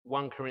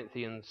1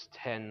 Corinthians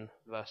 10,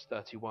 verse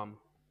 31.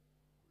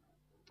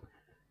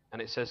 And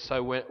it says,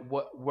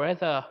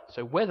 whether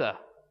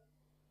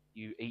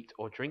you eat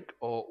or drink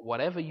or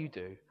whatever you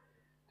do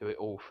it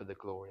all for the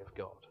glory of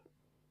God.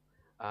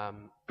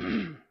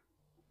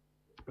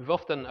 We've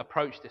often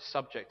approached this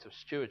subject of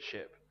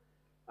stewardship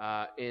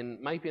in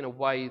a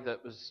way that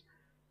was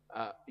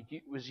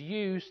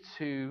used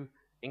to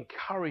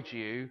encourage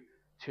you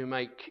to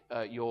make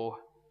your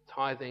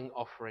tithing,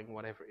 offering,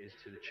 whatever it is,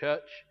 to the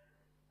church.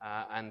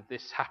 And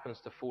this happens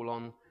to fall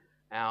on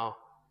our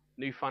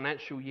new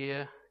financial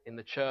year in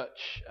the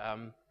church.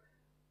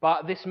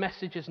 But this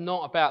message is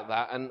not about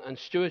that, and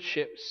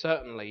stewardship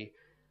certainly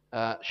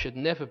should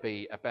never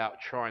be about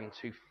trying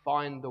to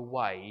find the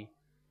way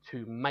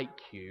to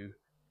make you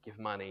give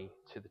money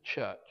to the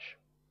church.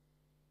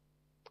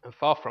 And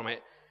far from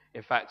it.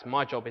 In fact,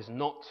 my job is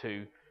not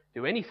to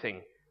do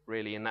anything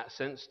really in that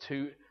sense,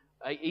 to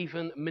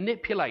even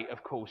manipulate,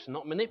 of course,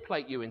 not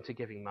manipulate you into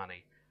giving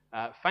money.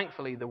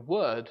 Thankfully, the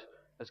Word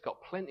has got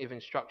plenty of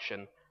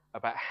instruction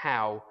about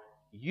how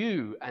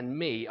you and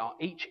me are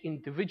each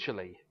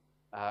individually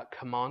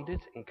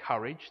commanded,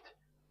 encouraged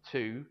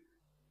to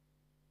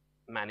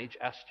manage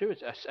our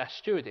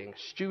stewarding,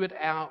 steward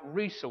our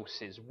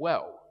resources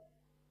well.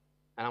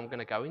 And I'm going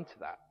to go into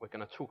that. We're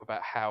going to talk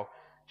about how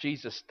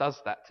Jesus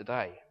does that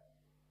today.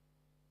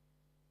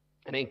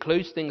 And it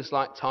includes things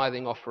like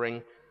tithing,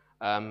 offering,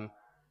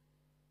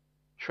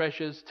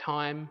 treasures,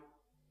 time.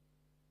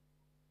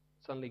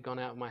 Suddenly gone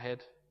out of my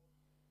head.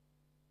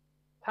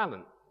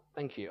 Talent.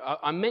 Thank you.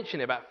 I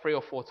mentioned it about 3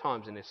 or 4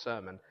 times in this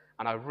sermon,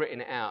 and I've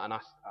written it out, and I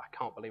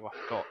can't believe I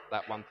forgot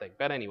that one thing.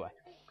 But anyway,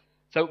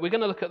 so we're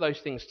going to look at those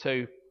things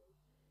too.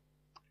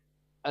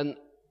 And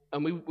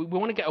we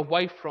want to get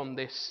away from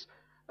this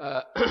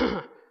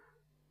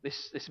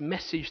this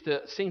message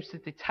that seems to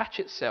detach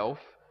itself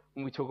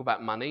when we talk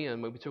about money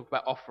and when we talk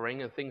about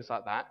offering and things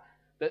like that,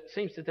 that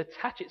seems to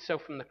detach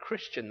itself from the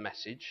Christian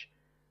message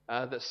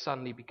that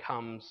suddenly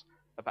becomes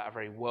about a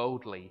very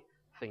worldly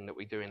thing that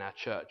we do in our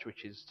church,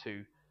 which is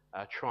to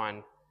try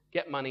and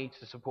get money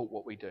to support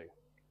what we do.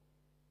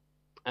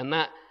 And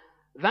that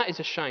is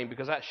a shame,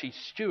 because actually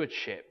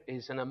stewardship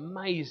is an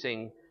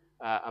amazing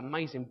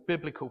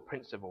biblical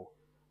principle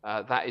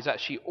that is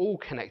actually all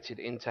connected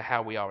into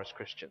how we are as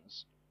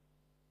Christians.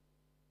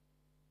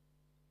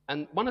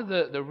 And one of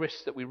the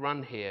risks that we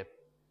run here,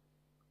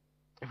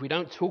 if we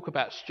don't talk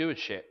about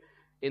stewardship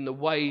in the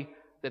way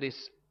that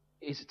is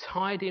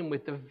tied in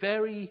with the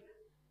very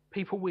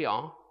people we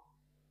are,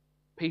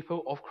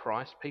 people of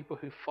Christ, people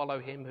who follow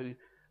him, who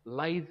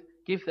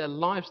give their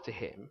lives to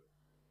him,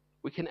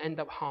 we can end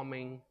up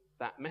harming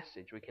that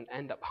message. We can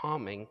end up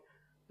harming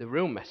the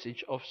real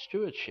message of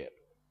stewardship.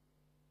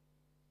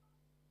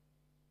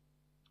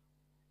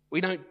 We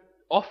don't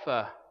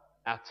offer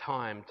our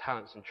time,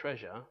 talents and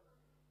treasure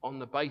on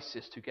the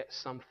basis to get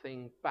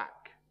something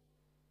back.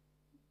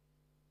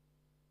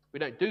 We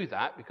don't do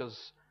that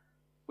because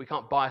we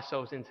can't buy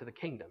ourselves into the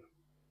kingdom.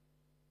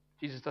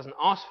 Jesus doesn't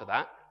ask for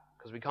that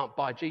because we can't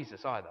buy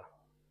Jesus either.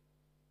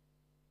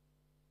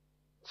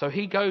 So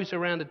he goes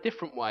around a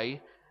different way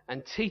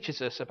and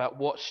teaches us about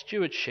what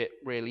stewardship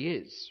really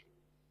is.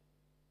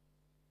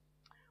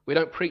 We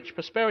don't preach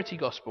prosperity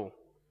gospel.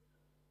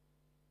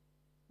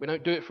 We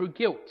don't do it through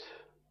guilt.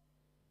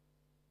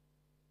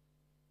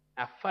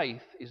 Our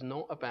faith is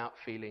not about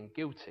feeling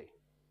guilty.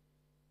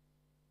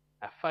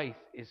 Our faith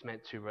is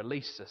meant to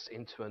release us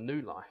into a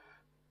new life,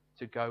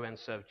 to go and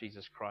serve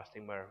Jesus Christ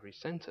in wherever he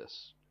sent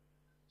us.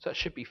 So it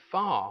should be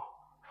far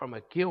from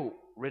a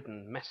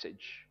guilt-ridden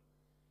message.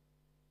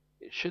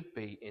 It should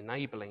be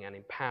enabling and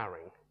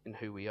empowering in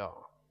who we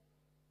are.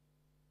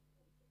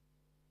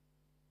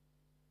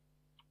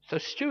 So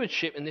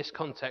stewardship in this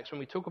context, when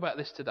we talk about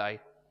this today,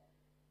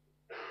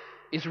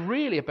 is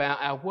really about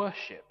our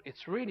worship.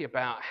 It's really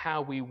about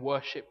how we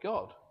worship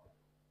God.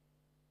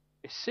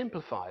 It's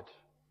simplified.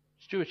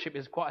 Stewardship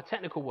is quite a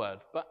technical word,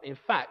 but in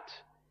fact,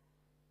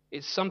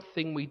 it's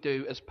something we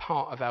do as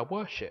part of our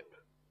worship.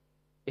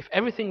 If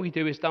everything we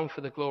do is done for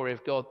the glory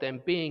of God,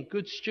 then being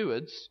good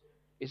stewards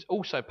is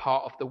also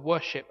part of the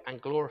worship and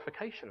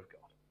glorification of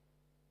God.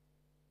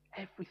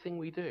 Everything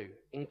we do,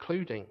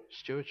 including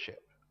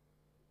stewardship.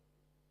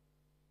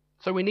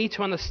 So we need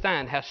to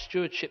understand how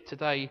stewardship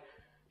today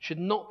should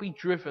not be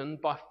driven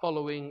by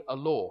following a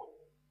law,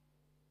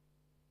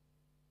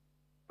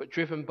 but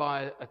driven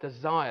by a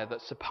desire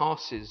that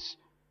surpasses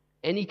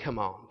any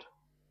command,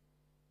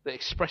 that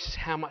expresses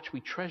how much we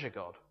treasure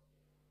God,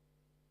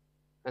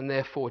 and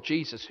therefore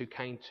Jesus, who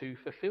came to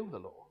fulfill the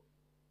law.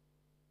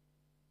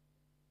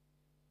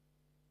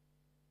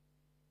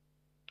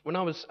 When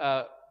I was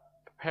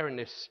preparing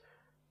this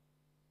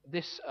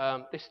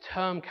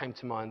term came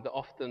to mind that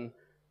often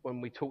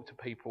when we talk to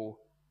people,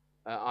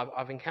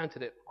 I've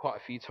encountered it quite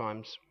a few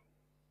times.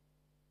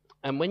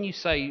 And when you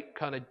say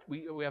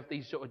we have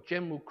these sort of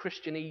general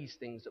Christianese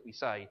things that we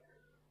say,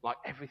 like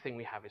everything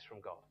we have is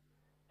from God.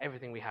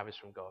 Everything we have is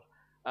from God.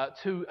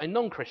 To a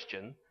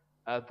non-Christian,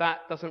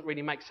 that doesn't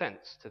really make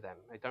sense to them.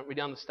 They don't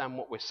really understand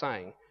what we're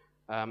saying.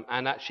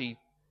 And actually,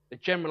 the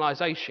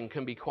generalization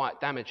can be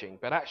quite damaging.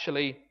 But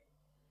actually,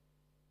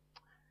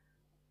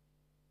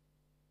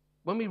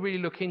 when we really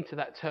look into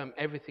that term,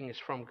 everything is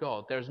from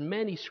God, there's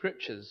many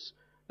scriptures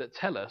that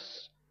tell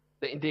us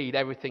that indeed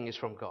everything is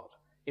from God.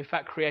 In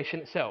fact, creation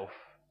itself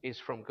is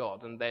from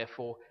God, and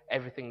therefore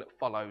everything that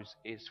follows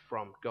is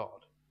from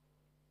God.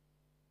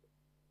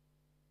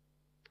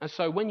 And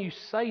so when you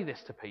say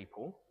this to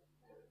people,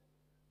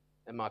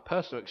 in my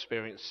personal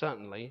experience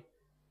certainly,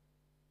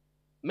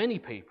 many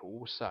people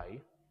will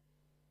say,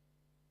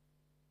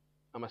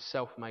 I'm a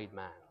self-made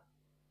man.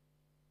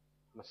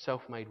 I'm a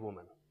self-made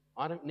woman.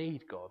 I don't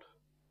need God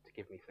to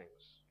give me things.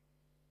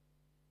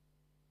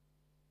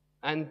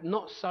 And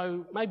not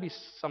so, maybe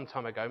some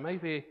time ago,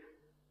 maybe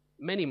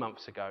many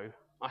months ago,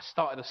 I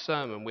started a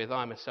sermon with,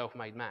 I'm a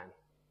self-made man.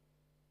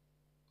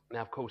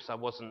 Now, of course, I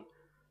wasn't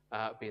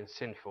being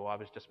sinful. I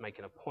was just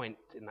making a point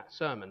in that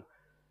sermon.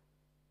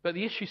 But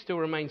the issue still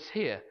remains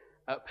here.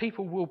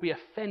 People will be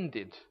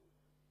offended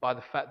by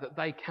the fact that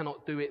they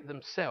cannot do it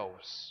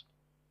themselves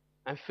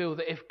and feel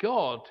that if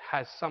God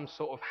has some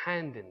sort of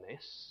hand in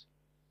this,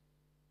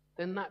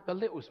 then that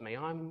belittles me.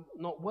 I'm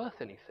not worth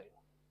anything.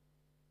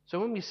 So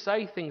when we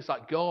say things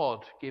like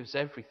God gives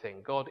everything,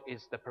 God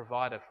is the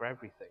provider for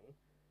everything,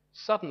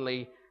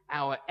 suddenly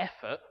our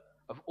effort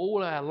of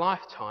all our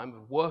lifetime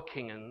of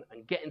working and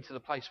getting to the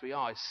place we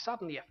are is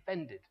suddenly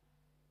offended.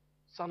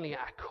 Suddenly at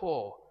our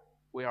core,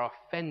 we are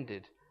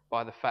offended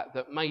by the fact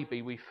that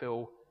maybe we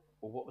feel,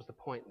 well, what was the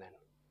point then?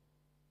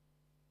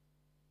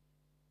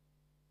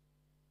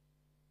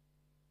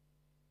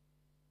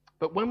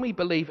 But when we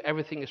believe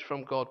everything is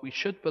from God, we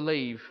should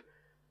believe,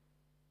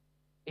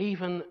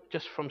 even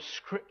just from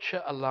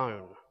Scripture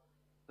alone,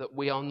 that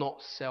we are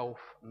not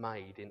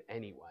self-made in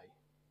any way.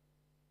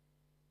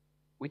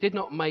 We did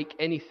not make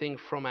anything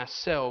from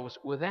ourselves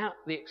without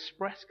the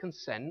express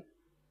consent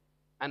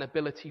and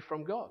ability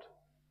from God.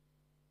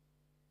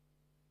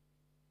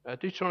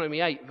 Deuteronomy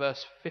 8,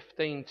 verse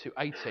 15 to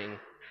 18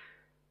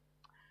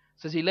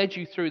 says, He led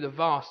you through the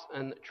vast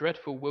and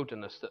dreadful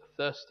wilderness, that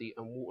thirsty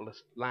and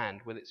waterless land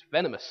with its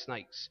venomous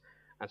snakes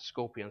and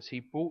scorpions. He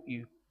brought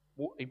you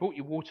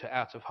water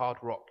out of hard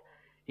rock.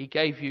 He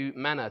gave you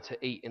manna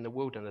to eat in the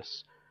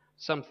wilderness,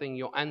 something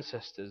your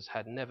ancestors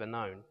had never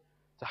known,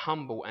 to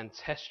humble and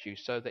test you,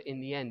 so that in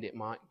the end it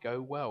might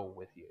go well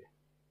with you.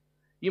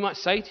 You might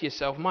say to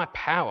yourself, my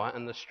power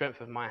and the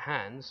strength of my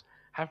hands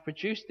have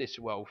produced this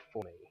wealth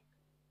for me.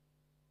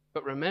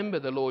 But remember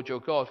the Lord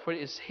your God, for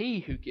it is He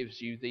who gives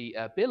you the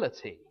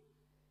ability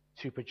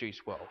to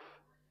produce wealth,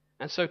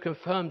 and so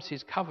confirms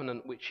His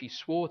covenant which He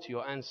swore to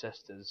your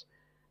ancestors,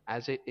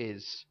 as it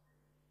is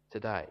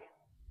today.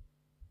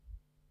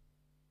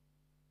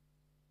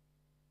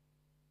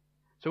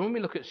 So when we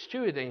look at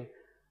stewarding,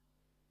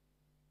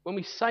 when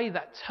we say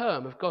that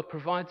term of God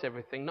provides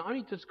everything, not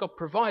only does God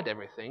provide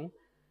everything,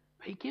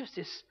 but He gives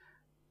this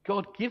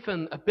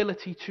God-given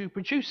ability to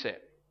produce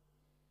it.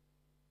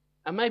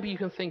 And maybe you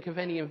can think of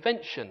any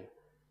invention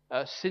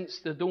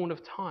since the dawn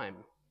of time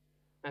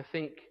and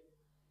think,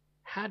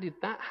 how did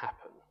that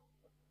happen?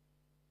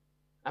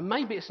 And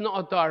maybe it's not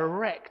a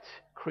direct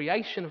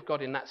creation of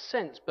God in that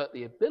sense, but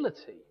the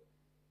ability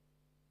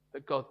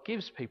that God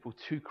gives people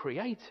to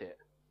create it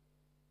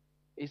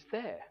is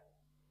there.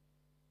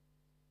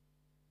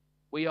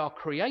 We are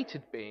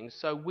created beings,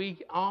 so we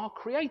are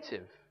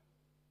creative.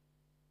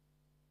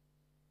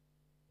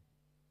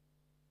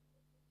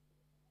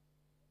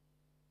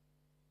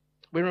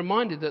 We're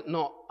reminded that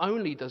not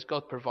only does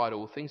God provide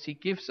all things, He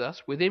gives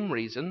us, within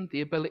reason,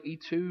 the ability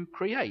to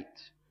create.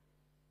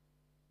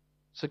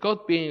 So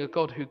God, being a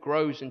God who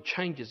grows and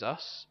changes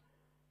us,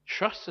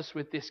 trusts us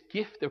with this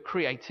gift of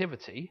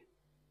creativity,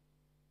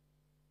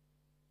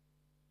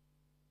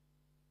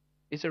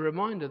 is a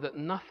reminder that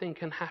nothing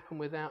can happen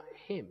without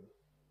Him,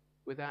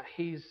 without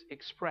His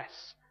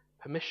express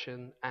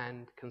permission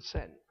and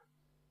consent.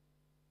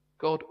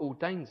 God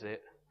ordains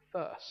it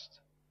first.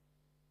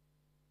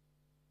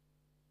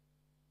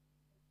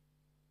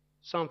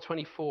 Psalm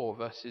 24,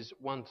 verses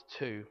 1 to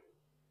 2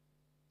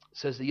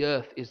 says, The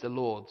earth is the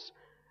Lord's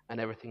and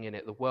everything in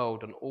it, the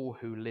world and all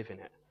who live in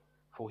it,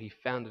 for He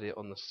founded it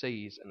on the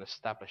seas and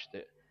established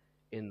it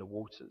in the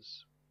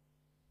waters.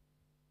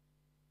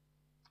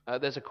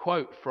 There's a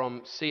quote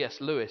from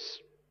C.S. Lewis,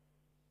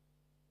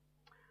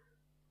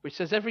 which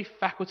says, Every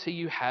faculty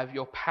you have,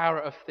 your power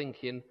of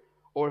thinking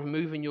or of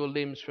moving your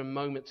limbs from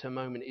moment to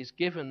moment, is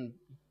given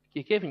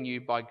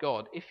you by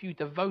God. If you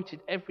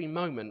devoted every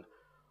moment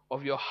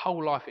of your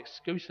whole life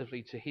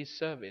exclusively to His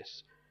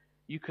service,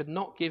 you could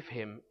not give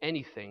Him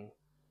anything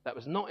that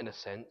was not, in a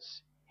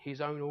sense,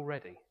 His own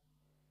already.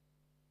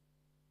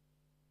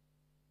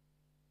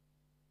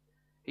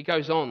 He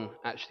goes on,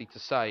 actually, to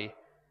say,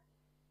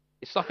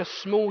 it's like a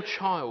small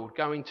child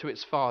going to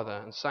its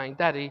father and saying,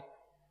 Daddy,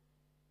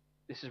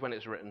 this is when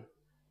it's written,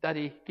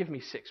 Daddy, give me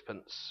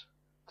 6pence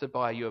to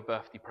buy you a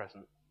birthday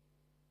present.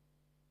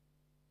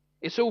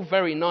 It's all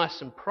very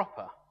nice and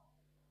proper,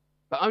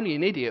 but only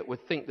an idiot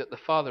would think that the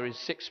father is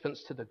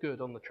 6pence to the good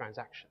on the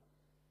transaction.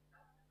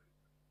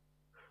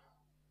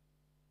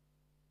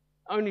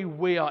 Only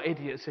we are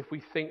idiots if we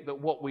think that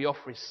what we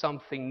offer is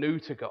something new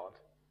to God.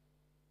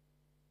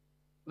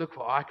 Look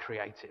what I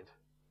created.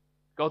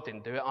 God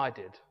didn't do it, I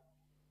did.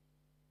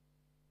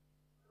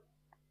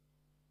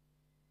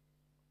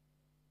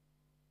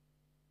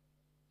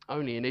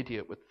 Only an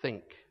idiot would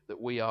think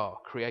that we are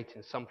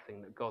creating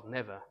something that God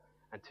never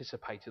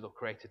anticipated or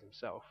created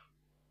himself.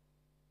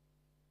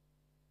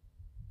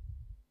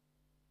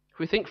 If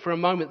we think for a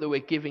moment that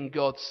we're giving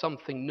God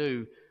something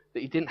new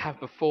that he didn't have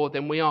before,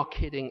 then we are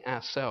kidding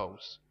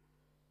ourselves.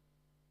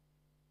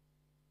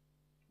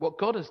 What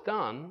God has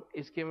done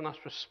is given us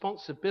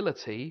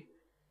responsibility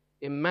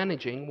in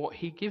managing what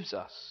he gives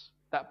us.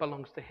 That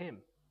belongs to him.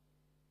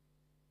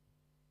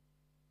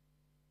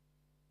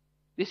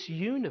 This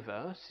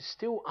universe is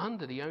still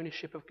under the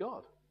ownership of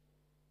God.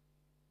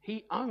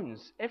 He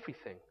owns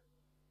everything.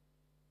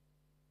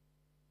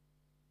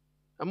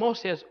 And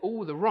whilst he has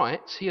all the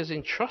rights, he has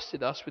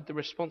entrusted us with the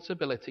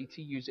responsibility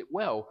to use it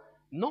well,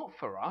 not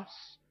for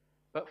us,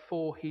 but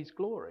for his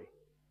glory.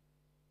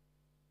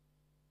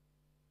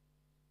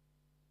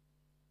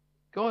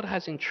 God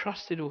has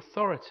entrusted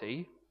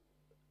authority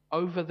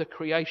over the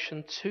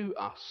creation to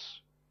us.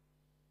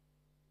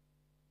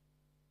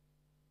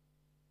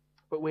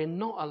 But we're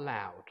not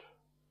allowed,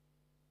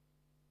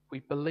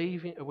 we're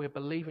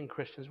believing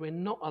Christians, we're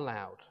not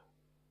allowed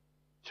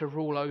to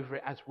rule over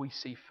it as we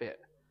see fit.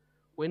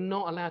 We're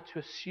not allowed to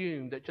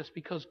assume that just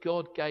because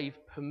God gave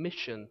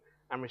permission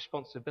and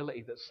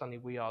responsibility that suddenly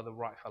we are the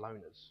rightful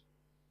owners.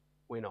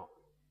 We're not.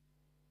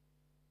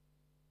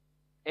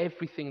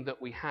 Everything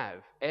that we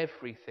have,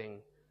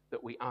 everything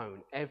that we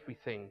own,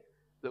 everything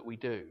that we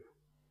do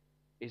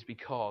is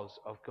because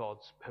of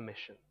God's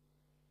permission,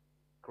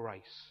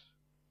 grace.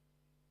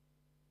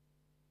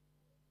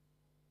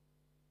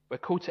 We're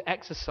called to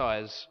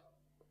exercise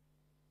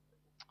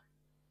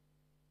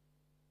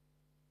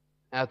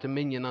our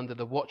dominion under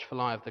the watchful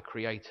eye of the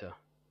Creator,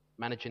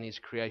 managing his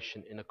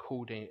creation in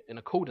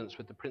accordance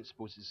with the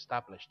principles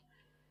established.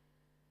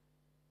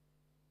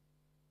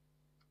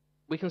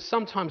 We can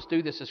sometimes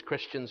do this as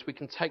Christians. We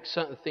can take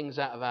certain things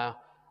out of our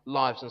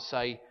lives and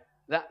say,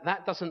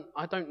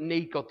 I don't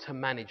need God to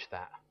manage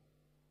that.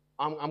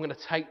 I'm going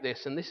to take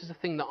this, and this is the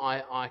thing that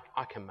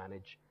I can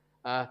manage.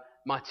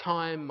 My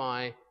time,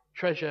 my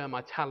treasure,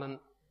 my talent.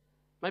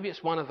 Maybe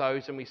it's one of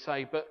those, and we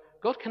say, but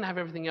God can have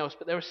everything else,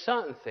 but there are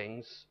certain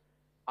things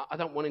I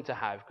don't want him to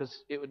have,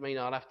 because it would mean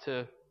I'll have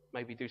to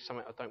maybe do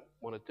something I don't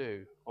want to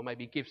do, or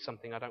maybe give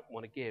something I don't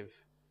want to give.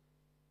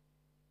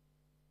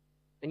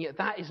 And yet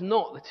that is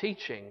not the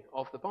teaching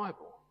of the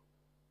Bible.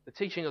 The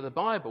teaching of the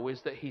Bible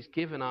is that he's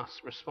given us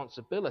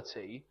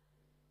responsibility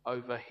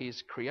over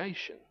his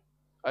creation,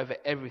 over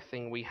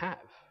everything we have.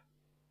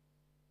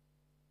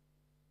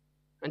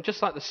 And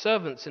just like the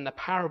servants in the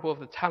parable of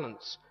the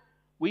talents,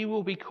 we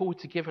will be called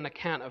to give an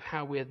account of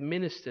how we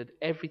administered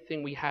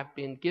everything we have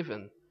been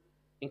given,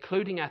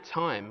 including our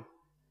time,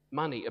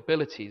 money,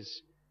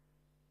 abilities,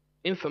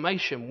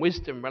 information,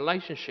 wisdom,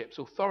 relationships,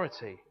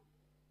 authority.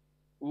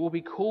 We will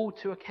be called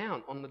to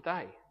account on the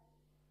day.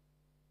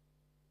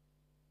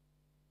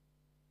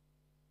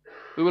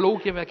 We will all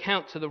give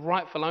account to the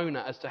rightful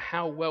owner as to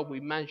how well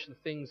we manage the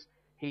things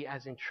he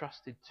has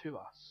entrusted to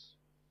us.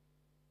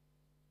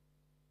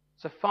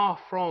 So far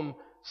from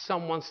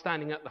someone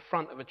standing at the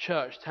front of a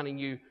church telling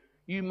you,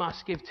 you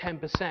must give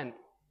 10%.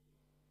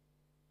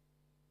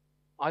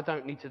 I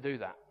don't need to do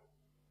that.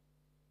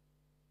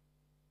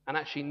 And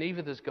actually,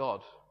 neither does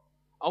God.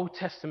 Old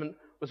Testament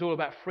was all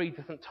about 3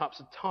 different types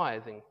of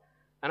tithing.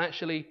 And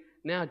actually,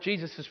 now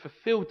Jesus has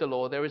fulfilled the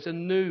law. There is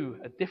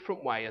a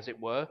different way, as it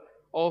were,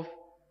 of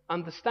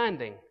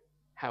understanding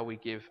how we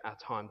give our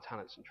time,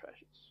 talents, and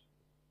treasures.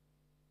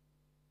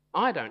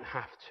 I don't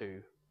have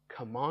to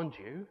command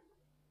you,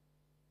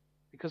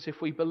 because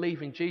if we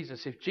believe in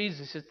Jesus, if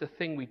Jesus is the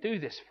thing we do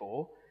this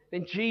for,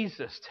 then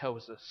Jesus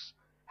tells us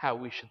how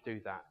we should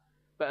do that.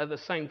 But at the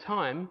same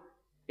time,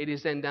 it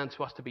is then down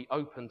to us to be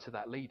open to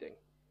that leading.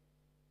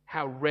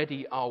 How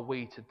ready are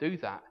we to do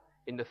that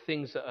in the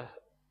things that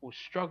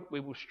we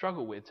will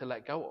struggle with to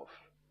let go of?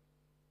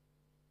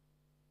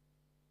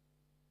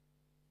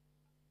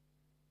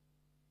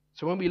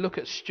 So when we look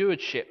at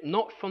stewardship,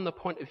 not from the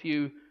point of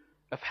view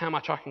of how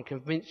much I can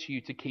convince you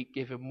to keep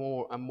giving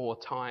more and more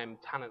time,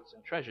 talents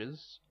and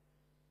treasures,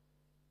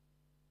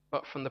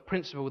 but from the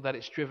principle that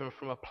it's driven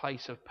from a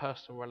place of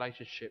personal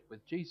relationship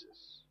with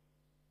Jesus.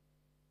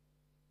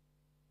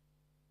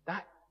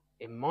 That,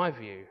 in my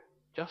view,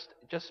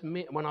 just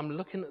me, when I'm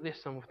looking at this,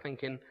 I'm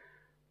thinking,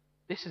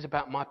 this is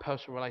about my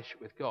personal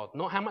relationship with God.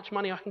 Not how much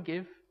money I can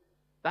give.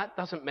 That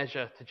doesn't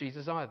measure to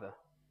Jesus either.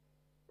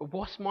 But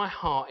what's my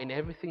heart in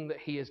everything that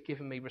he has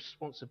given me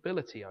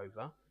responsibility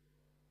over?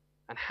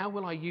 And how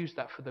will I use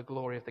that for the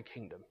glory of the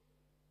kingdom?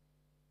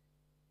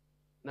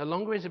 No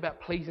longer is it about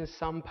pleasing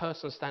some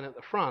person standing at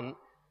the front.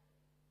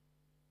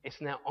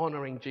 It's now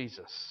honouring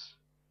Jesus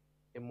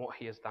in what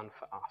he has done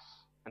for us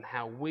and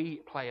how we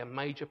play a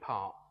major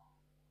part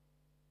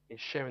in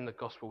sharing the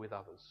gospel with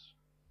others.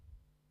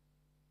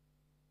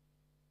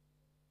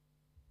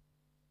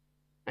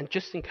 And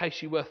just in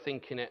case you were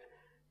thinking it,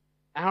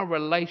 Our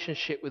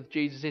relationship with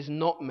Jesus is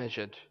not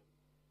measured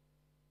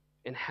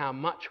in how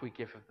much we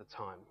give of the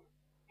time.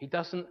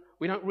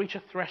 We don't reach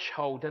a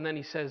threshold and then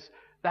he says,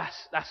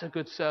 that's a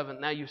good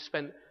servant. Now you've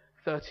spent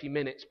 30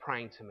 minutes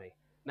praying to me.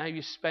 Now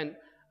you've spent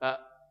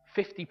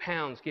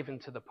 £50 given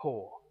to the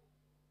poor.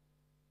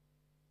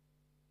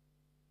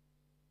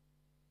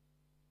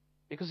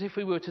 Because if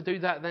we were to do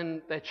that,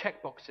 then they're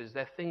check boxes.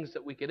 They're things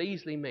that we could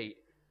easily meet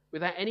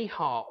without any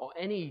heart or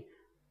any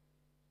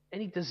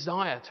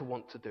desire to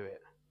want to do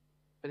it.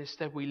 But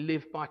instead we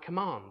live by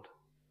command.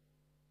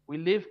 We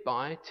live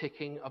by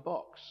ticking a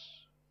box.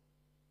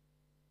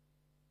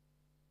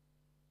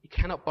 You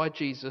cannot buy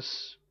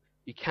Jesus.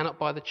 You cannot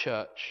buy the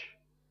church.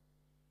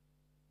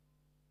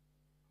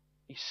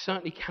 You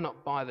certainly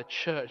cannot buy the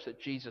church that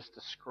Jesus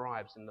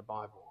describes in the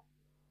Bible.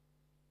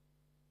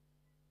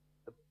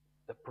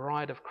 The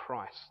bride of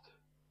Christ.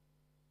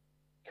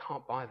 You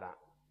can't buy that.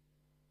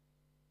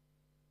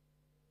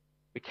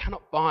 We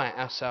cannot buy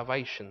our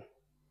salvation.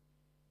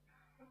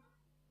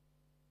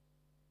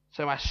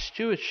 So our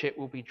stewardship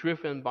will be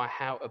driven by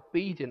how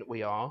obedient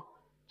we are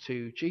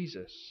to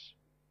Jesus.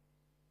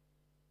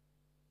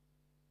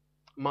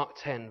 Mark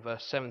 10,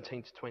 verse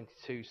 17 to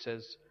 22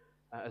 says,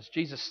 as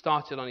Jesus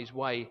started on his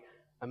way,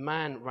 a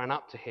man ran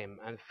up to him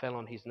and fell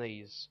on his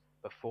knees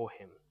before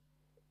him.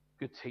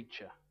 Good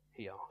teacher,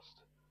 he asked,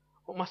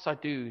 what must I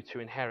do to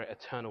inherit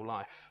eternal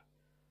life?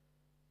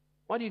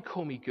 Why do you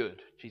call me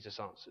good? Jesus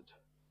answered.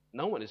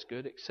 No one is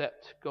good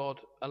except God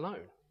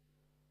alone.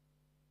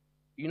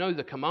 You know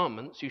the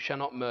commandments. You shall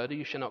not murder,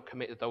 you shall not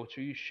commit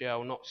adultery, you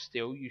shall not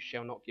steal, you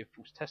shall not give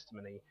false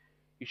testimony,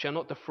 you shall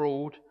not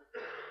defraud,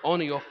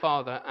 honor your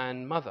father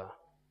and mother.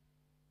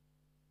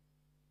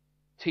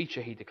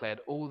 Teacher, he declared,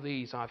 all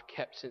these I've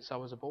kept since I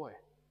was a boy.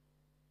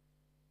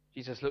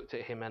 Jesus looked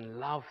at him and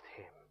loved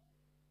him.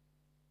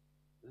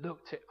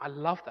 I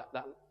love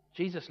that.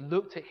 Jesus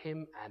looked at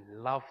him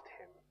and loved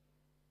him.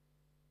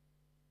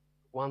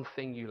 One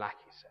thing you lack,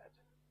 he said.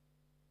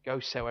 Go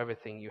sell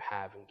everything you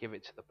have and give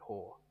it to the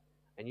poor,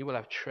 and you will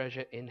have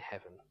treasure in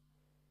heaven.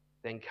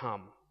 Then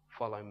come,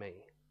 follow me.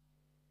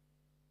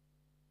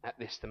 At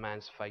this the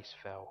man's face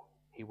fell.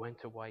 He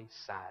went away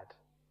sad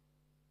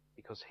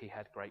because he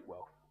had great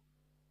wealth.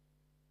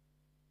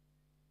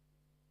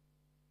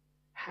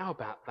 How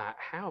about that?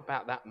 How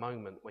about that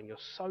moment when you're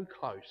so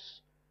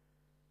close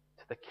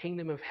to the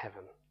kingdom of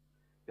heaven?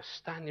 You're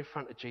standing in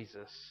front of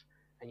Jesus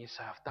and you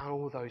say, I've done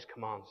all those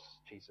commands,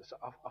 Jesus.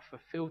 I've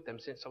fulfilled them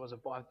since I was a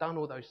boy. I've done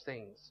all those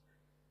things.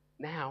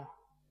 Now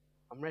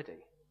I'm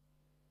ready.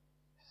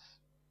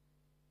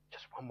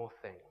 Just one more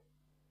thing.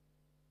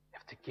 You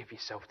have to give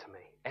yourself to me.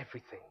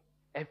 Everything.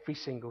 Every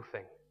single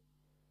thing.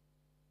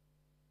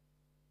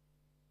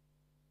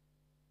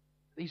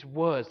 These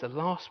words, the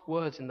last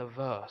words in the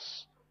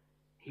verse,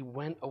 he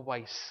went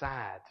away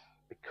sad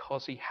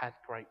because he had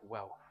great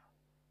wealth.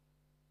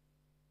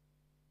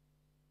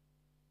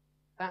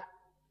 That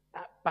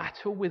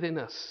battle within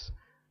us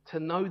to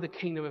know the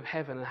kingdom of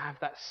heaven and have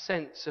that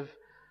sense of,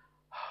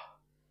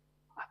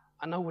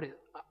 I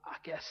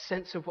get a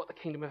sense of what the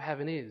kingdom of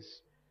heaven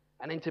is.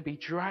 And then to be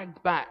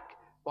dragged back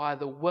by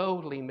the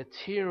worldly,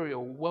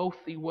 material,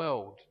 wealthy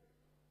world.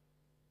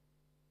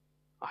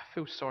 I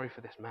feel sorry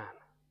for this man.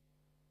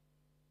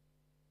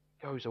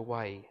 Goes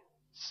away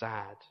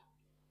sad.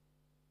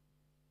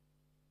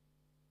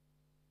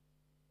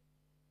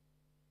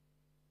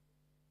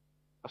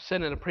 I've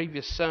said in a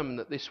previous sermon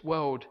that this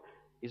world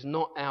is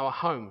not our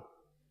home.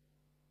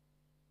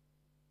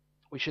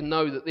 We should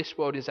know that this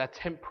world is our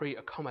temporary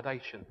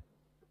accommodation.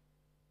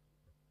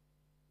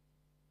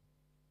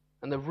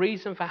 And the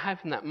reason for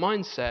having that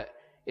mindset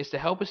is to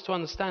help us to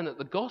understand that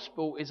the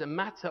gospel is a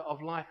matter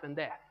of life and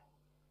death.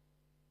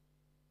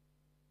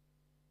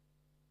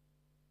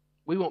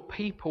 We want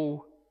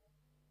people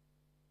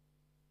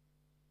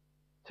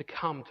to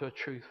come to a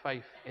true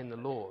faith in the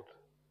Lord.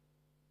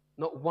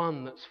 Not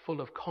one that's full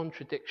of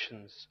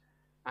contradictions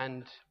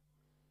and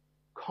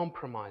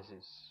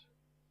compromises.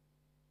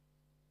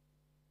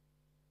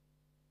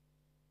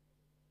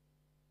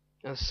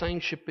 And the same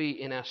should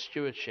be in our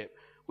stewardship.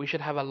 We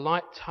should have a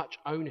light touch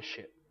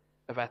ownership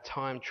of our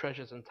time,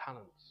 treasures and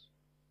talents.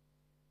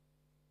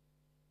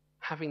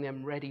 Having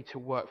them ready to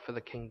work for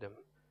the kingdom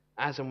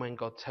as and when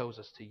God tells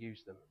us to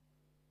use them.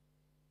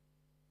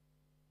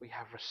 We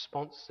have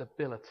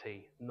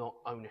responsibility, not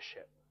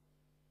ownership.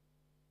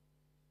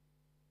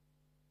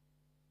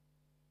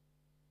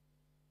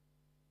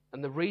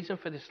 And the reason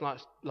for this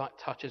light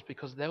touch is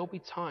because there will be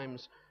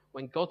times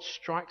when God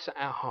strikes at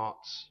our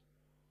hearts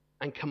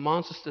and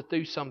commands us to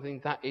do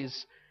something that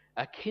is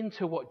akin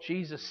to what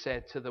Jesus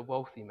said to the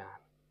wealthy man.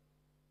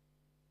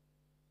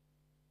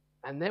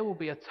 And there will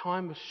be a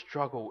time of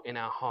struggle in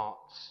our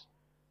hearts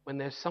when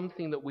there's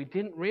something that we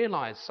didn't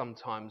realize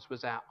sometimes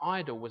was our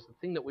idol, was the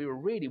thing that we were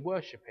really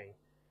worshipping.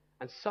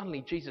 And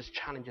suddenly Jesus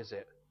challenges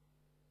it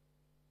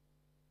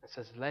and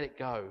says, let it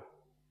go.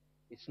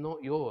 It's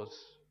not yours.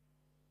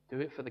 Do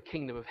it for the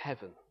kingdom of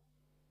heaven.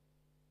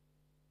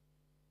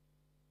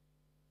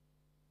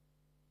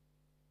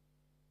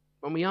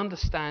 When we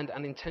understand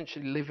and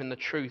intentionally live in the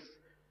truth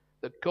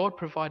that God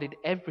provided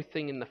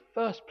everything in the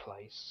first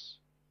place,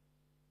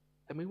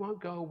 then we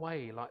won't go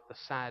away like the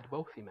sad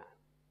wealthy man.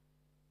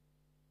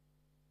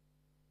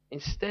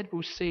 Instead,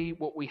 we'll see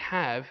what we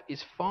have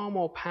is far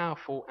more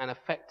powerful and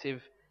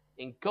effective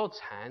in God's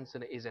hands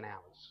than it is in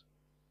ours.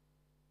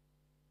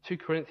 2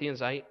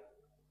 Corinthians 8,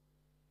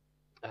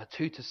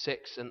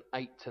 2-6 and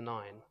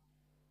 8-9.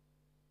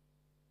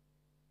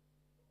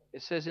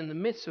 It says, in the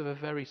midst of a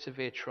very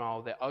severe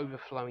trial, their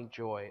overflowing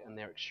joy and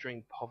their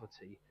extreme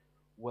poverty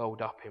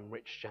welled up in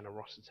rich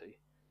generosity.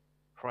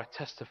 For I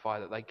testify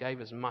that they gave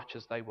as much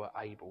as they were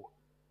able,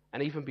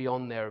 and even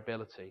beyond their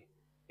ability,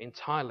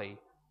 entirely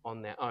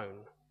on their own.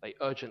 They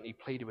urgently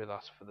pleaded with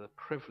us for the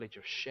privilege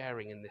of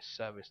sharing in this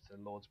service to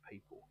the Lord's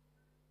people.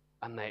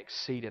 And they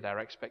exceeded our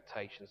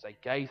expectations. They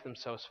gave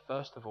themselves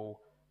first of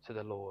all to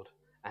the Lord,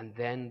 and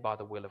then by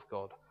the will of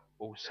God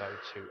also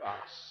to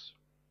us.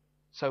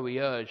 So we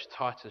urge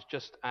Titus,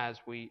 just as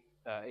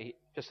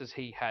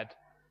he had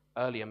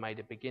earlier made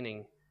a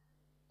beginning,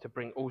 to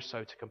bring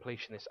also to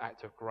completion this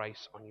act of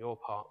grace on your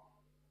part.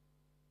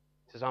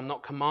 He says, I'm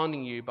not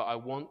commanding you, but I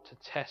want to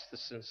test the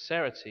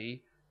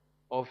sincerity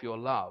of your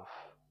love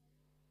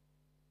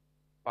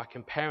by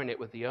comparing it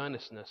with the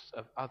earnestness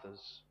of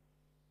others.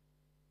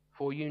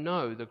 For you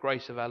know the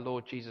grace of our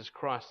Lord Jesus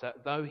Christ,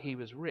 that though he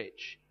was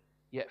rich,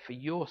 yet for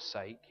your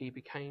sake he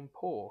became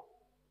poor,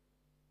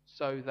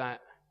 so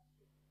that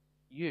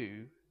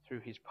you,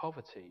 through his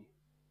poverty,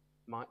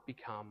 might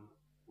become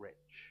rich.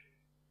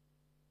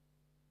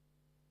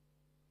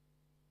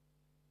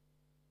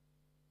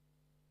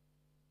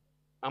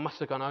 I must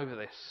have gone over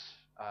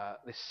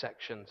this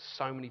section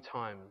so many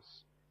times.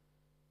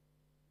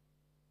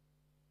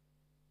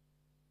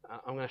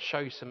 I'm going to show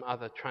you some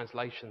other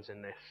translations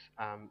in this,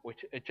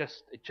 which it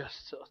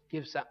just sort of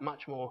gives that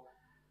much more,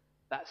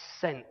 that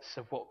sense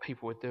of what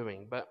people were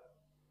doing. But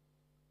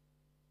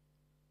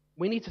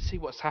we need to see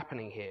what's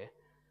happening here.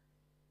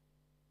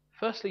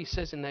 Firstly, he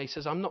says in there,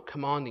 I'm not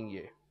commanding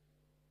you.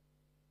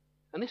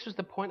 And this was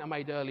the point I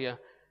made earlier.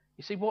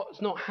 You see,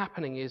 what's not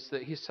happening is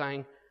that he's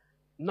saying,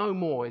 no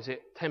more is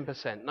it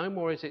 10%. No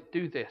more is it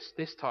do this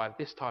tithe,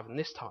 and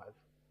this tithe.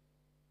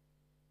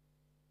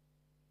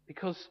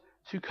 Because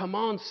to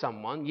command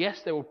someone,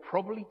 yes, they will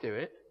probably do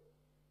it.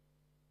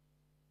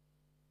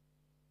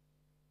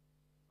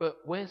 But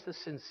where's the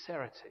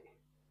sincerity?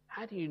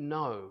 How do you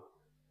know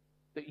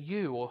that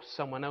you or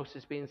someone else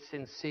is being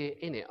sincere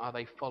in it? Are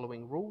they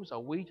following rules? Are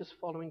we just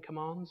following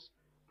commands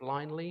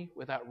blindly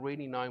without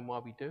really knowing why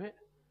we do it?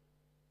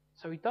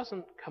 So he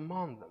doesn't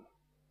command them.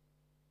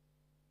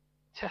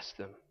 Test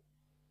them.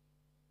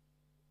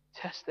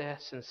 Test their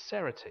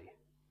sincerity.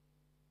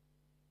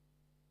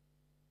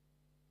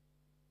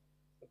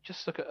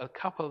 Just look at a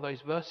couple of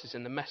those verses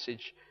in the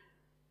Message.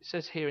 It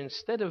says here,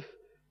 instead of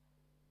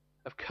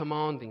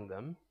commanding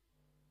them,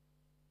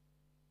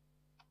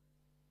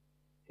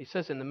 he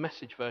says in the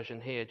Message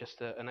version here,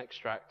 just an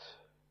extract,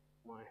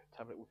 my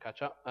tablet will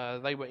catch up,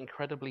 they were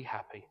incredibly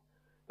happy,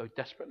 though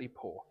desperately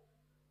poor.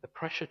 The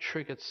pressure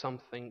triggered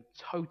something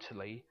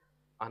totally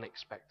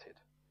unexpected,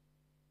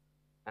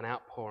 an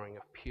outpouring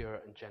of pure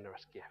and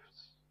generous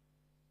gifts.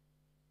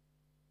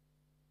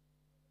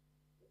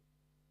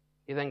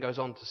 He then goes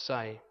on to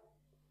say,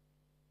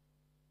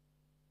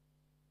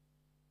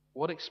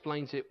 what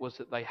explains it was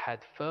that they had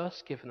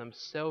first given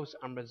themselves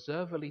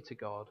unreservedly to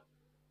God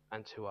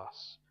and to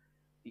us.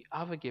 The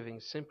other giving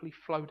simply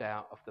flowed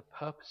out of the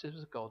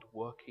purposes of God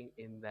working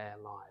in their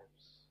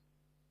lives.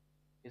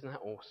 Isn't that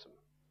awesome?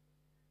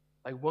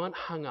 They weren't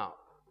hung up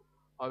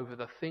over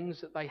the things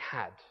that they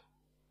had.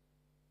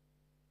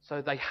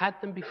 So they had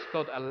them because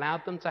God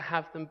allowed them to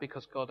have them,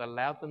 because God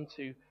allowed them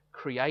to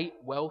create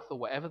wealth or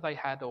whatever they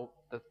had, or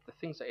the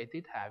things that they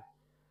did have.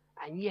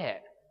 And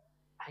yet,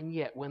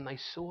 when they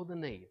saw the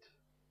need,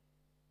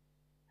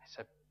 they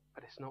said,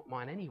 but it's not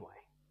mine anyway.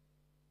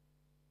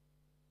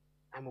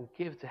 And we'll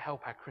give to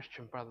help our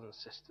Christian brothers and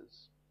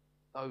sisters,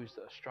 those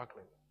that are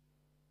struggling.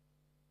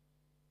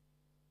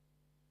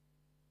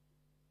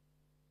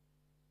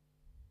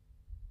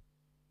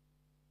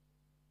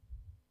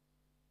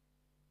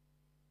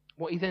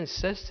 What he then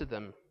says to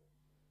them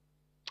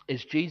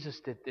is Jesus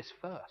did this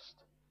first.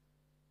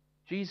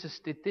 Jesus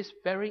did this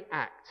very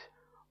act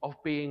of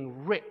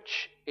being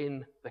rich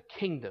in the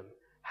kingdom,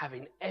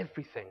 having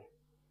everything,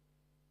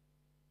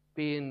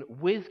 being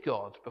with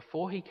God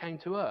before he came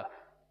to earth.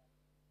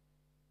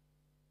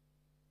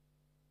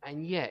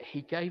 And yet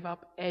he gave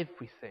up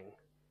everything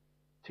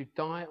to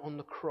die on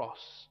the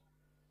cross.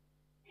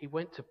 He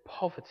went to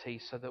poverty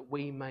so that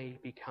we may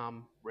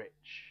become rich.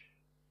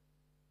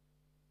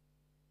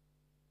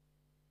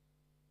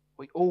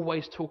 We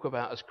always talk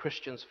about, as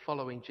Christians,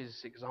 following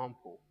Jesus'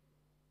 example.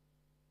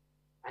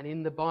 And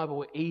in the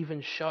Bible, it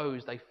even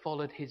shows they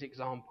followed his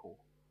example.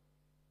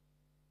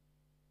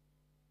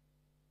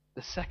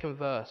 The second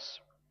verse,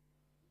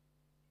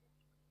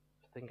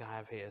 I think I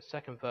have here,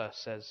 second verse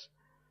says,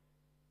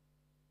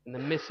 in the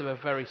midst of a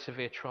very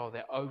severe trial,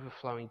 their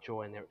overflowing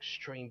joy and their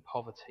extreme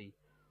poverty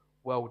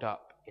welled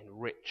up in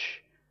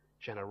rich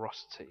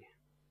generosity.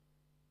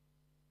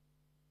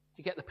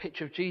 You get the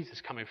picture of Jesus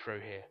coming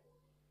through here.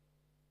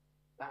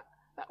 That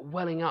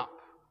welling up.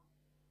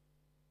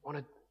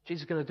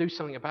 Jesus is going to do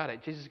something about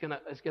it. Jesus is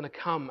going to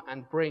come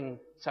and bring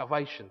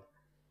salvation.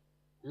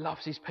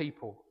 Loves his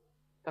people.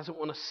 Doesn't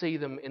want to see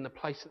them in the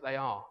place that they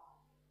are.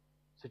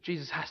 So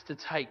Jesus has to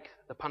take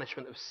the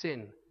punishment of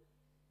sin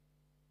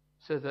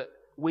so that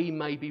we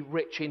may be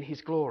rich in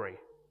his glory.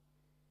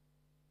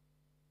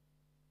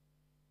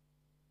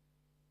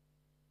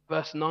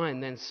 Verse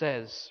 9 then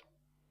says,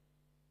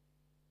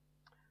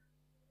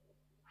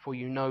 "For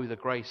you know the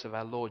grace of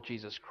our Lord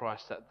Jesus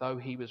Christ, that though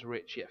he was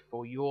rich, yet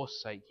for your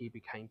sake he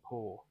became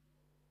poor,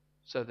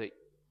 so that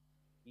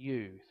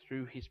you,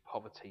 through his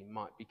poverty,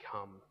 might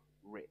become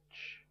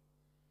rich."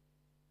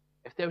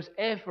 If there was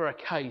ever a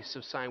case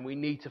of saying we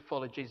need to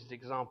follow Jesus'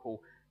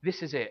 example,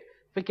 this is it.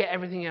 Forget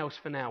everything else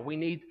for now.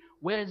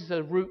 Where does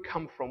the root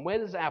come from? Where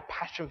does our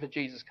passion for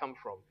Jesus come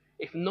from?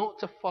 If not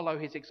to follow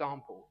his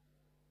example.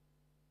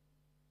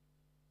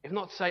 If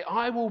not to say,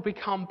 I will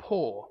become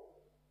poor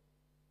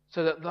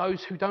so that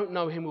those who don't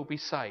know him will be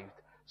saved.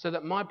 So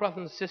that my brothers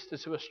and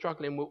sisters who are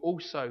struggling will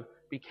also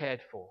be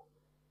cared for.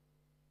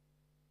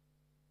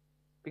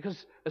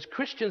 Because as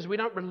Christians, we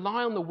don't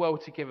rely on the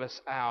world to give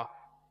us our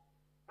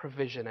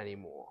provision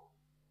anymore.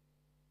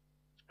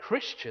 As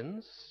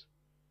Christians,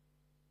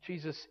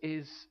 Jesus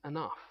is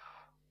enough.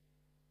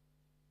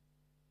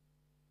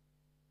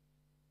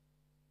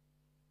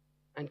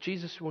 And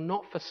Jesus will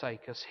not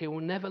forsake us. He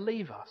will never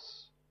leave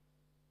us.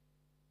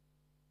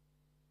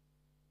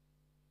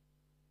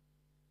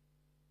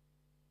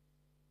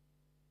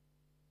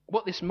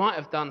 What this might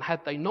have done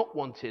had they not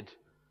wanted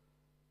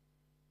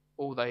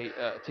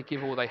to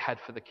give all they had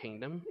for the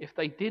kingdom, if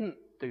they didn't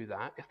do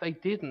that, if they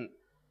didn't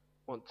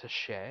want to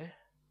share,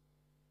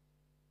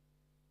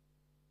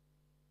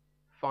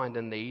 find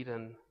a need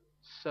and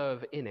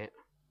serve in it,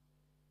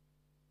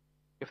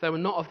 if they were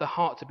not of the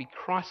heart to be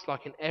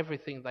Christ-like in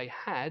everything they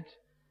had,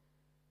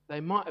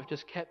 they might have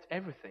just kept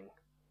everything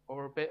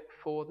or a bit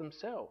for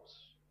themselves.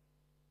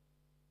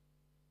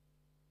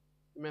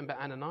 Remember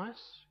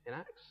Ananias in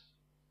Acts?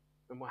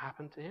 And what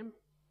happened to him?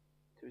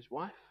 To his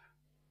wife?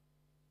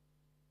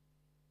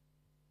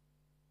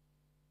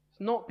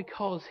 It's not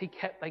because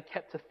they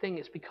kept a thing,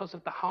 it's because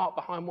of the heart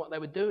behind what they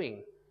were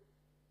doing.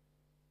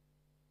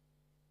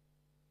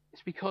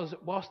 It's because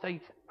whilst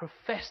they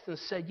professed and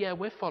said, yeah,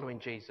 we're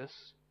following Jesus,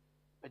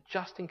 but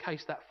just in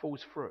case that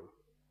falls through,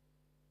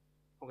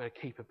 I'm going to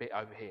keep a bit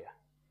over here.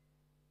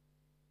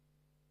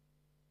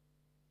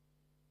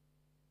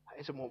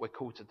 That isn't what we're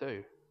called to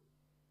do.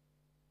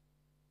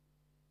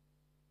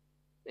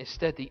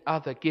 Instead, the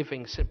other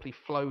giving simply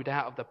flowed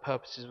out of the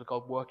purposes of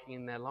God working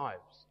in their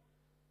lives.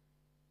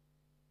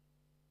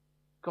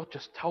 God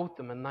just told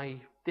them and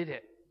they did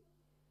it.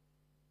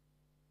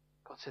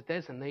 God said,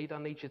 there's a need, I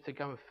need you to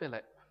go and fill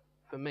it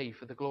for me,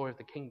 for the glory of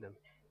the kingdom.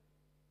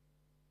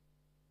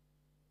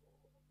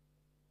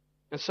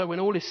 And so when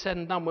all is said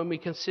and done, when we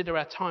consider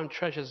our time,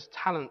 treasures,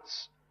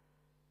 talents,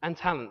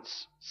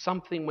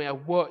 something we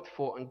have worked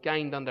for and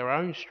gained under our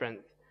own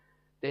strength,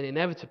 then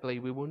inevitably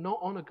we will not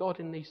honour God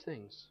in these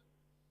things.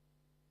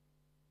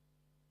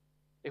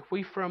 If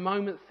we for a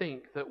moment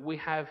think that we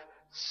have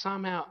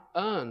somehow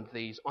earned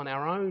these on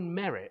our own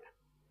merit,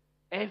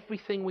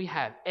 everything we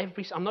have,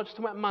 I'm not just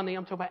talking about money,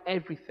 I'm talking about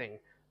everything.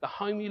 The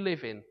home you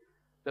live in,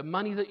 the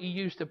money that you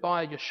use to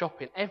buy your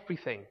shopping,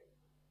 everything.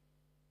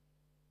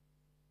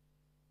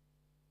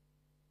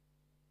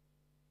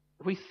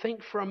 If we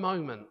think for a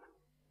moment,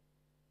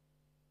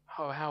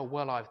 oh, how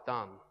well I've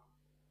done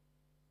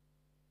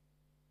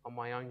on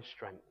my own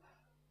strength,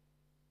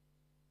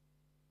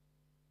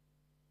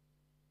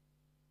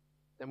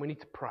 then we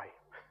need to pray.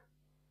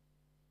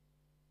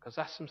 Because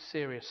that's some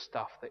serious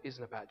stuff that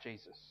isn't about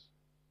Jesus.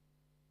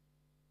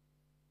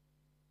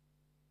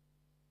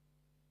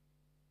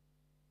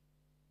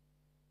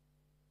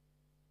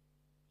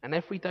 And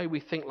every day we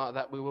think like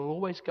that, we will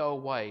always go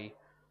away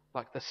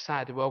like the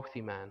sad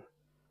wealthy man,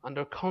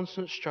 under a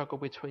constant struggle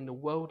between the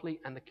worldly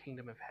and the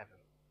kingdom of heaven.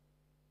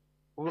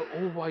 We'll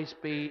always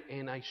be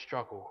in a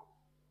struggle.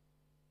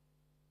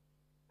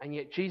 And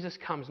yet Jesus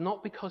comes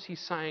not because he's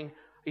saying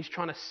he's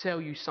trying to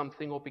sell you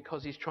something or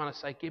because he's trying to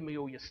say, give me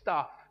all your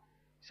stuff.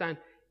 He's saying,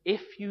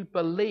 if you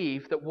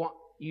believe that what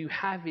you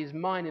have is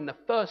mine in the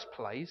first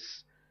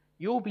place,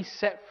 you'll be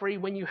set free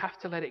when you have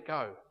to let it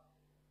go.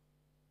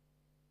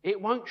 It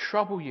won't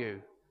trouble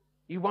you.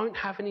 You won't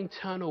have an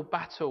internal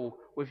battle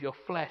with your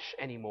flesh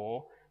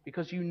anymore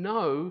because you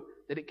know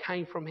that it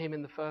came from him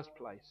in the first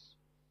place.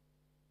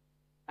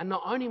 And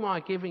not only am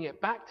I giving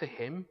it back to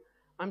him,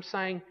 I'm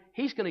saying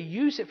he's going to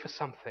use it for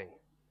something.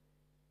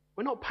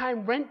 We're not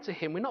paying rent to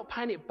him. We're not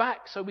paying it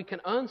back so we can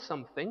earn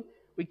something.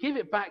 We give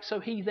it back so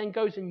he then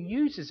goes and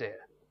uses it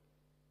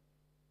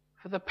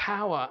for the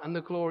power and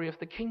the glory of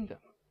the kingdom.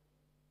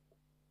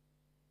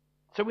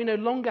 So we no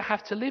longer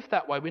have to live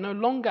that way. We no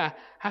longer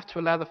have to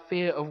allow the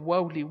fear of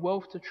worldly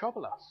wealth to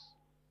trouble us.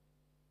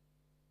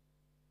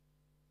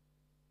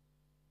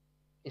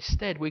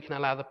 Instead, we can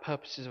allow the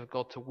purposes of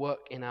God to work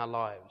in our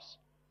lives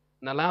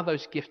and allow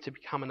those gifts to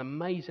become an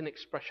amazing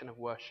expression of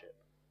worship.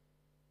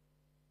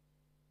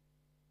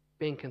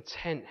 being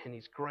content in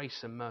his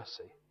grace and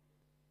mercy.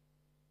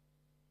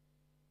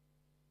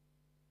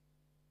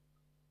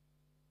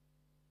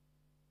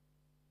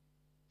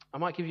 I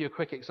might give you a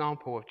quick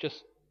example of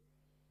just,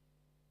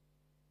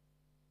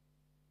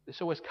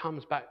 this always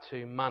comes back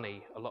to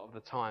money a lot of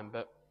the time,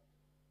 but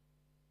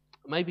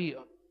maybe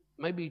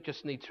you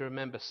just need to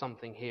remember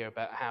something here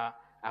about how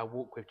our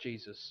walk with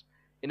Jesus.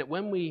 In that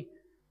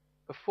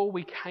before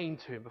we came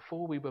to him,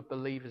 before we were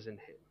believers in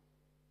him,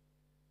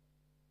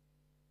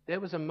 there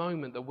was a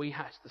moment that we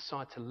had to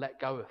decide to let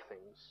go of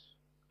things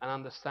and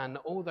understand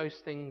that all those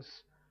things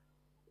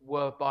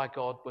were by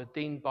God, were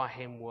deemed by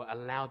him, were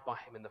allowed by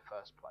him in the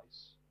first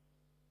place.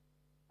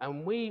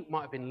 And we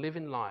might have been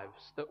living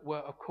lives that were,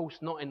 of course,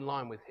 not in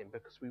line with him,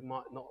 because we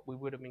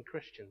would have been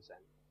Christians then.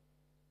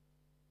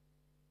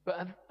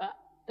 But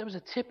there was a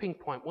tipping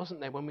point,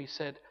 wasn't there, when we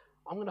said,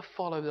 I'm going to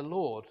follow the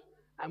Lord.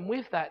 And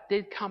with that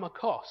did come a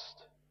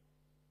cost.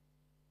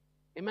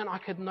 It meant I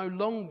could no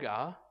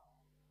longer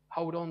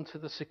hold on to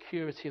the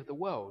security of the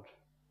world,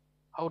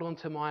 hold on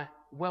to my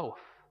wealth,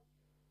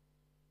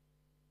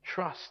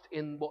 trust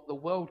in what the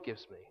world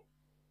gives me.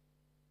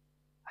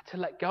 I had to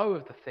let go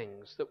of the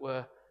things that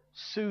were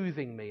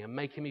soothing me and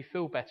making me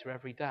feel better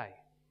every day.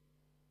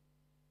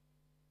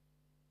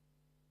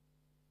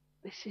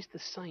 This is the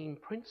same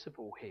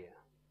principle here.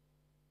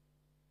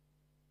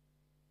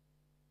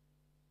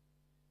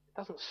 It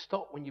doesn't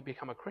stop when you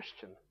become a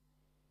Christian.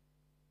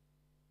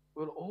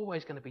 We're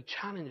always going to be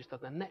challenged on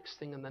the next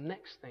thing and the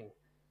next thing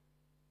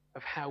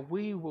of how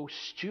we will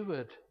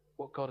steward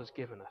what God has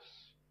given us.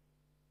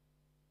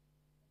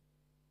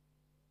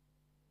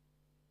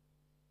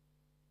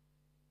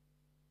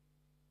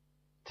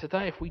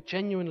 Today, if we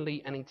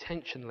genuinely and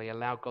intentionally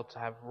allow God to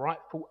have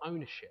rightful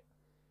ownership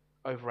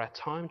over our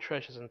time,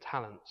 treasures and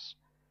talents,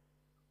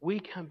 we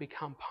can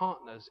become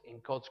partners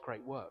in God's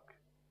great work.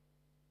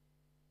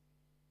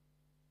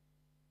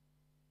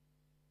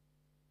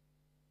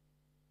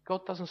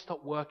 God doesn't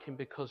stop working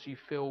because you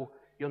feel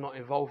you're not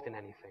involved in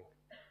anything,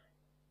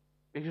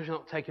 because you're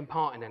not taking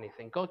part in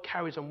anything. God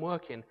carries on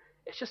working.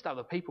 It's just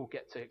other people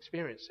get to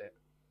experience it.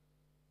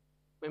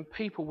 When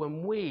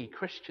we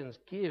Christians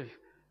give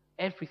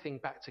everything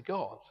back to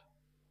God,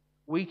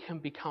 we can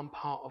become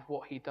part of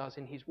what he does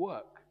in his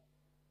work.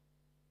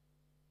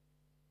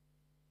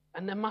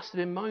 And there must have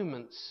been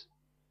moments,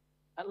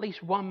 at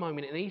least one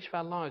moment in each of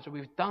our lives, where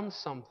we've done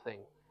something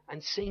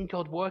and seen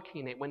God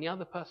working in it when the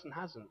other person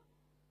hasn't.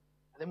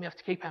 And then we have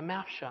to keep our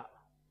mouth shut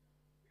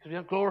because we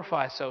don't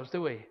glorify ourselves,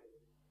 do we?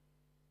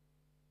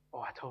 Oh,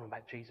 I told him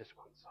about Jesus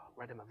once. I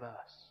read him a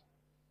verse.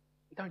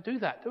 We don't do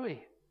that, do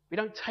we? We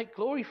don't take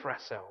glory for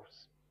ourselves.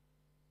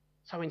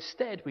 So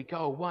instead, we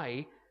go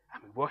away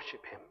and we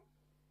worship him.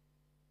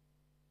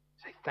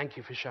 Say, thank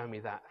you for showing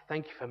me that.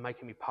 Thank you for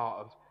making me part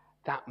of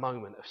that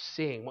moment, of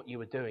seeing what you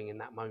were doing in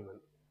that moment.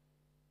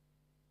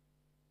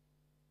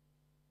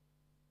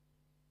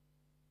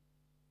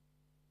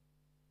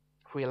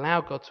 If we allow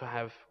God to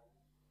have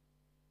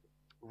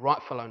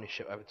rightful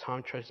ownership over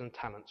time, treasures and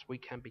talents, we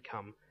can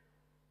become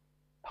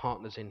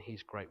partners in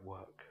his great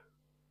work.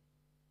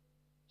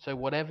 So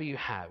whatever you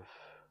have,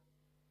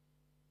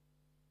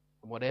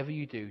 and whatever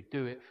you do,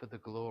 do it for the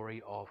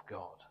glory of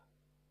God.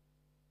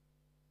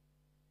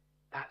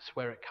 That's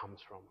where it comes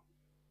from.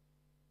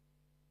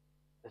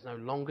 There's no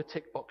longer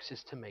tick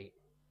boxes to meet.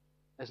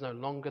 There's no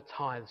longer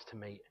tithes to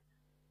meet.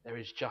 There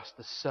is just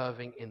the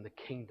serving in the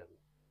kingdom.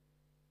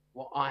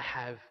 What I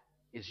have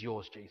is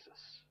yours,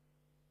 Jesus.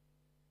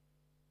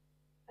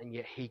 And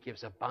yet he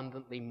gives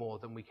abundantly more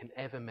than we can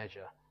ever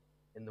measure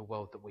in the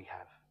world that we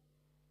have.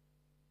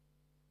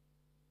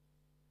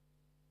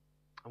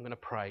 I'm going to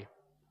pray,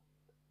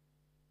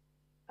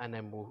 and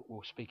then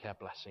we'll speak our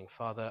blessing.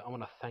 Father, I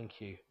want to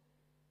thank you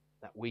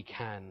that we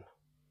can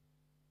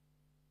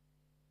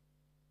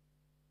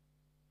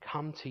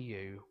come to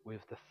you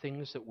with the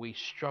things that we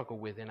struggle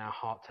with in our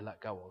heart to let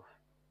go of,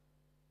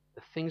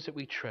 the things that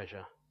we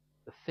treasure,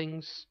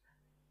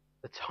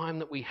 the time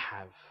that we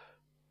have,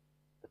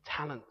 the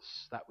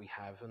talents that we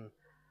have. And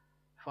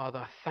Father,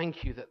 I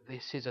thank you that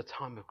this is a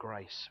time of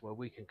grace where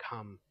we can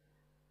come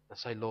and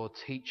say, Lord,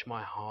 teach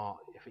my heart.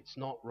 If it's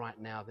not right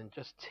now, then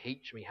just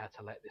teach me how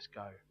to let this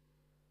go.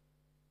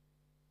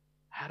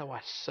 How do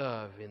I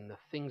serve in the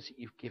things that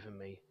you've given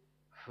me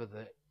for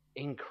the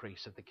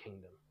increase of the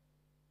kingdom?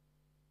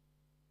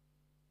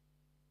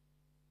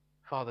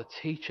 Father,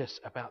 teach us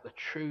about the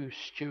true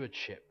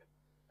stewardship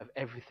of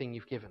everything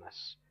you've given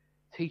us.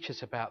 Teach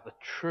us about the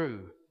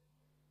true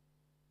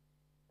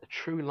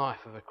life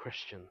of a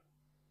Christian.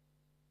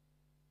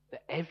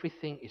 That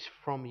everything is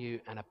from you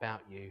and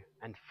about you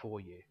and for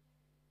you.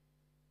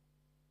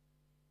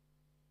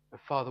 And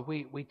Father,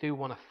 we do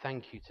want to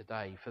thank you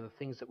today for the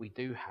things that we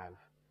do have,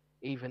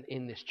 even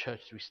in this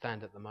church as we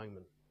stand at the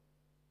moment.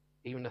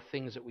 Even the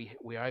things that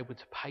we are able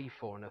to pay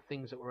for and the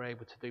things that we're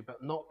able to do,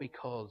 but not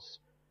because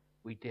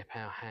we dip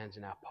our hands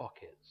in our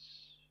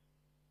pockets.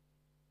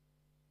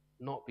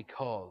 Not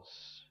because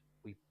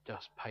we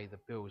just pay the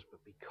bills,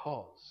 but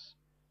because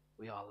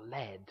we are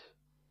led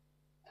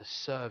to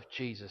serve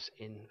Jesus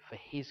for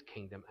his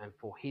kingdom and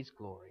for his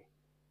glory.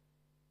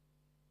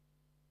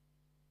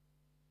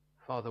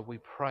 Father, we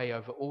pray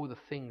over all the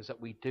things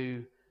that we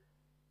do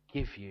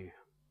give you,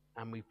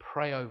 and we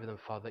pray over them,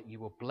 Father, that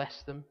you will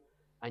bless them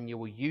and you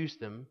will use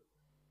them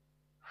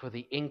for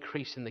the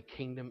increase in the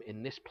kingdom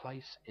in this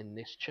place, in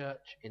this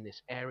church, in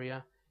this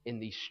area,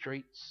 in these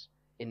streets,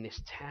 in this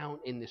town,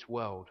 in this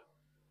world.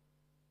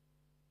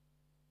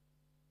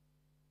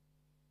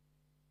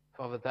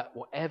 Father, that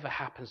whatever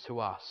happens to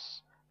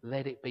us,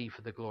 let it be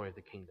for the glory of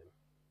the kingdom.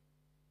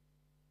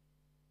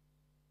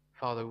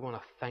 Father, we want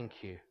to thank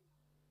you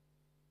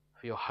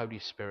for your Holy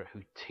Spirit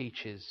who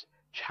teaches,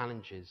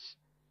 challenges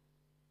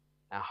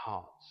our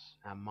hearts,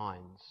 our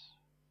minds.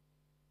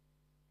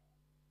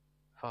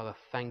 Father,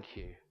 thank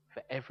you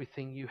for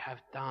everything you have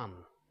done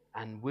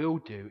and will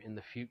do in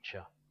the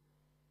future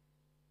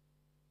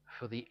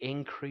for the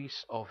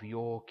increase of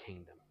your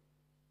kingdom.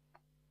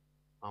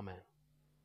 Amen.